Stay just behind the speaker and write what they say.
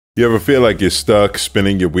You ever feel like you're stuck,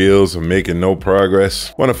 spinning your wheels and making no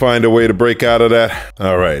progress? Want to find a way to break out of that?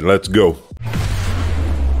 All right, let's go.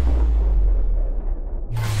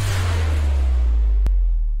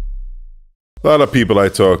 A lot of people I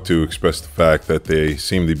talk to express the fact that they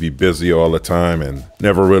seem to be busy all the time and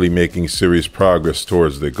never really making serious progress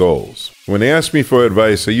towards their goals. When they ask me for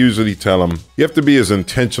advice, I usually tell them, you have to be as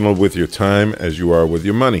intentional with your time as you are with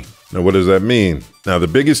your money. Now, what does that mean? Now, the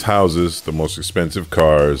biggest houses, the most expensive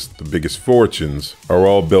cars, the biggest fortunes are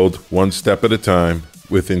all built one step at a time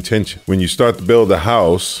with intention. When you start to build a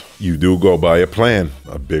house, you do go by a plan,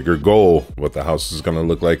 a bigger goal, what the house is going to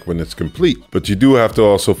look like when it's complete. But you do have to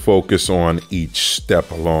also focus on each step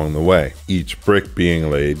along the way. Each brick being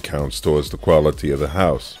laid counts towards the quality of the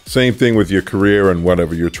house. Same thing with your career and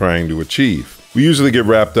whatever you're trying to achieve. We usually get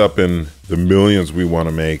wrapped up in the millions we want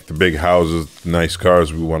to make, the big houses, the nice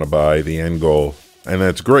cars we want to buy, the end goal. And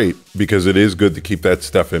that's great because it is good to keep that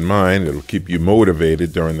stuff in mind. It'll keep you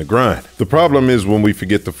motivated during the grind. The problem is when we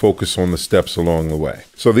forget to focus on the steps along the way.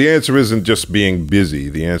 So the answer isn't just being busy.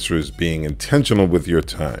 The answer is being intentional with your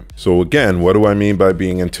time. So again, what do I mean by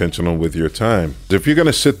being intentional with your time? If you're going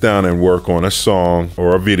to sit down and work on a song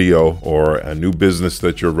or a video or a new business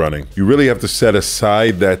that you're running, you really have to set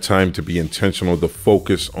aside that time to be intentional to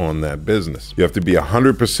focus on that business. You have to be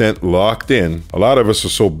 100% locked in. A lot of us are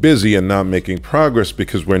so busy and not making progress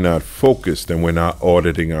because we're not focused and we're not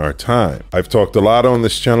auditing our time. I've talked a lot on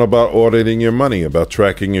this channel about auditing your money, about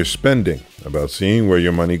tracking your spending, about seeing where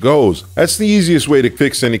your money goes. That's the easiest way to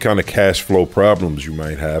fix any kind of cash flow problems you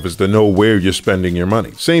might have, is to know where you're spending your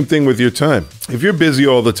money. Same thing with your time. If you're busy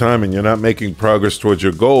all the time and you're not making progress towards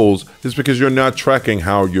your goals, it's because you're not tracking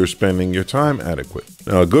how you're spending your time adequately.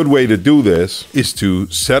 Now, a good way to do this is to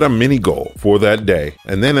set a mini goal for that day,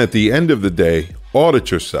 and then at the end of the day,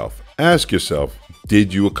 audit yourself. Ask yourself,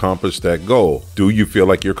 did you accomplish that goal? Do you feel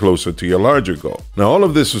like you're closer to your larger goal? Now, all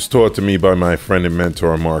of this was taught to me by my friend and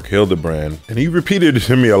mentor, Marc Hildebrand, and he repeated it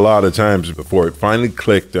to me a lot of times before it finally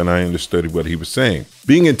clicked and I understood what he was saying.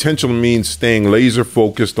 Being intentional means staying laser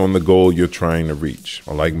focused on the goal you're trying to reach.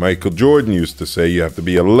 Or like Michael Jordan used to say, you have to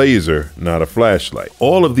be a laser, not a flashlight.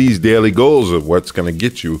 All of these daily goals are what's going to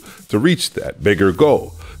get you to reach that bigger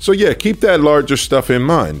goal. So yeah, keep that larger stuff in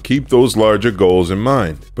mind. Keep those larger goals in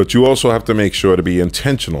mind. But you also have to make sure to be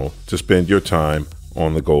intentional to spend your time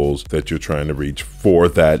on the goals that you're trying to reach for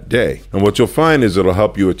that day. And what you'll find is it'll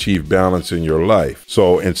help you achieve balance in your life.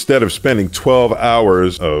 So instead of spending 12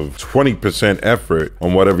 hours of 20% effort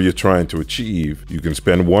on whatever you're trying to achieve, you can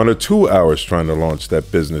spend 1 or 2 hours trying to launch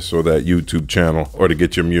that business or that YouTube channel or to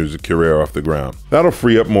get your music career off the ground. That'll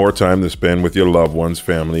free up more time to spend with your loved ones,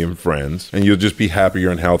 family, and friends, and you'll just be happier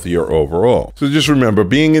and healthier overall. So just remember,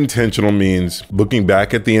 being intentional means looking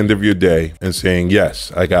back at the end of your day and saying,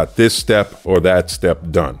 yes, I got this step or that step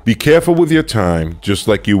done. Be careful with your time, just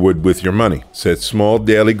like you would with your money. Set small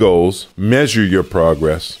daily goals, measure your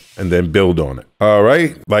progress, and then build on it. All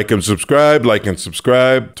right, like and subscribe.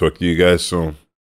 Talk to you guys soon.